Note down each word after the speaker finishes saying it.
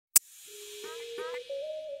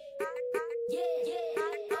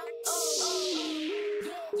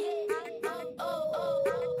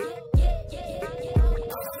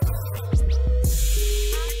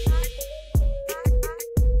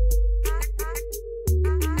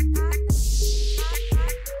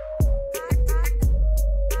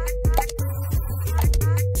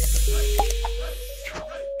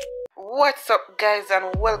What's up, guys,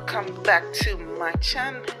 and welcome back to my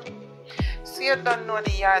channel. So you don't know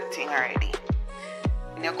the yard thing already.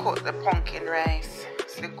 When you cut the pumpkin rice,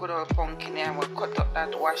 it's the good old pumpkin, and we'll cut up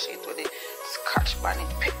that, wash it with the scotch bonnet,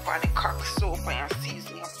 pepper, and the cock soap, and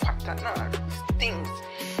season your pot and all these things.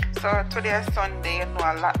 So today is Sunday, you know,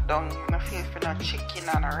 I locked down. I feel for no chicken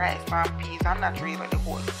and rice and peas. I'm not really the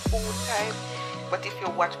whole food type, but if you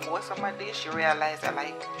watch most of my dish, you realize I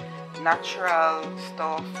like natural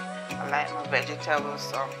stuff. I like my vegetables,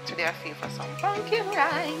 so today I feel for some pumpkin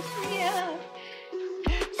rice, yeah.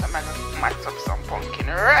 So I'm gonna match up some pumpkin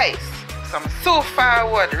rice. So I'm so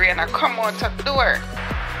forward, rain I come out the door.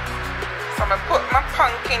 So I'm gonna put my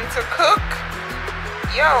pumpkin to cook.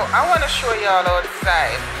 Yo, I wanna show y'all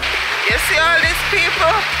outside. You see all these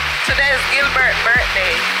people? Today is Gilbert's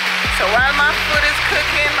birthday. So while my food is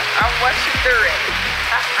cooking, I'm watching the rain.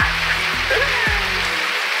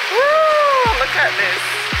 Woo, look at this.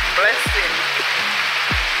 Blessing.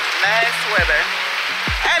 Nice weather.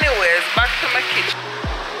 Anyways, back to my kitchen.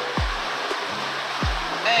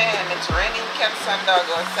 Man, it's raining cats and dog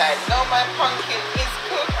outside. Now my pumpkin is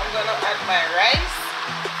cooked. I'm gonna add my rice.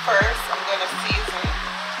 First, I'm gonna season.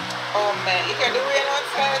 Oh man, you hear the rain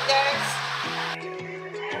outside, guys?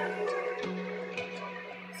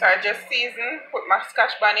 So I just seasoned, put my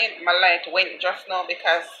scotch bonnet. My light went just now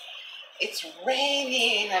because it's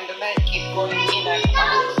raining and the light keep going in and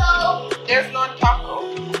out. There's no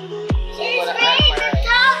taco. So I'm gonna add my rice.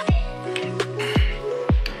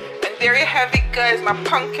 And there you have it, guys. My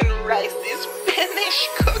pumpkin rice is finished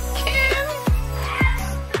cooking.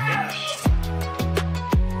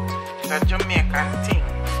 It's a Jamaican thing.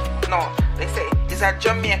 No, they say it's a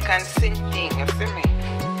Jamaican thing, you see me?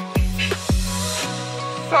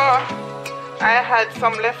 So I had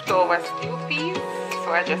some leftover stew peas. So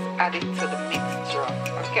I just add it to the mixture,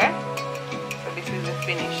 okay? So this is the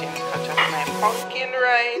finishing touch of my pumpkin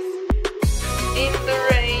rice in the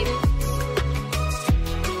rain.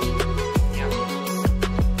 Yeah.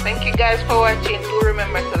 Thank you guys for watching. Do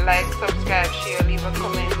remember to like, subscribe, share, leave a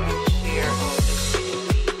comment, and share all this.